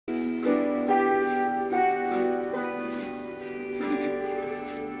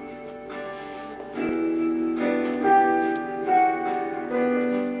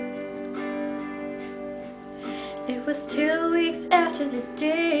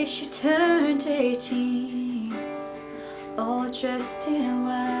day she turned 18, all dressed in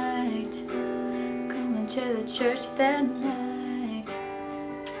white, going to the church that night.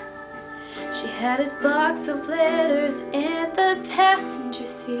 She had his box of letters in the passenger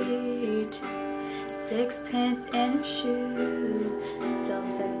seat, 6pence in her shoe,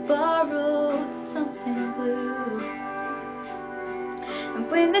 something borrowed, something blue. And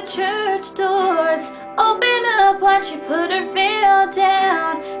when the church doors opened up, watch she put her veil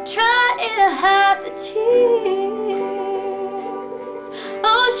down, trying to hide the tears.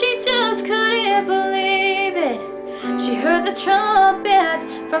 Oh, she just couldn't believe it. She heard the trumpets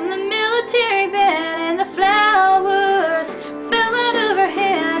from the military band, and the flowers fell out of her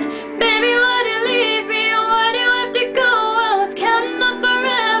hand. Baby, why'd you leave me? Why'd you have to go? I was counting on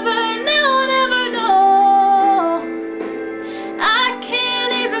forever, now I'll never know. I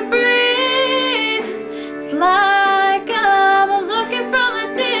can't even breathe. It's like I'm looking from a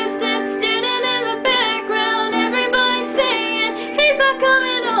distance, standing in the background. Everybody's saying he's not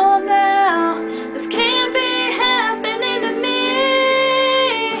coming home now. This can't be happening to me.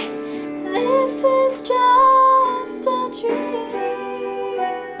 This is just a dream.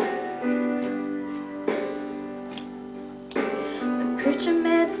 The preacher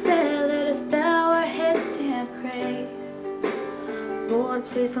man said, let us bow our heads and pray. Lord,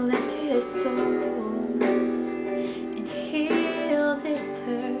 please lift his soul and heal this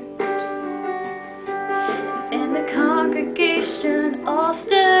hurt. And the congregation all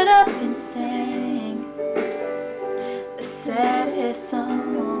stood up and sang the saddest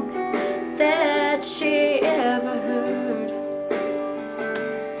song that she ever heard.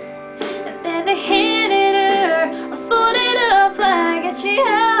 And then they handed her a folded up flag, and she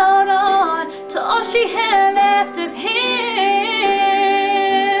held on to all she had left of him.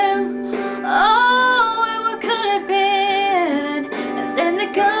 Oh, and what could have been? And then the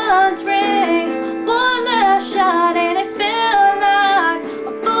guns rang.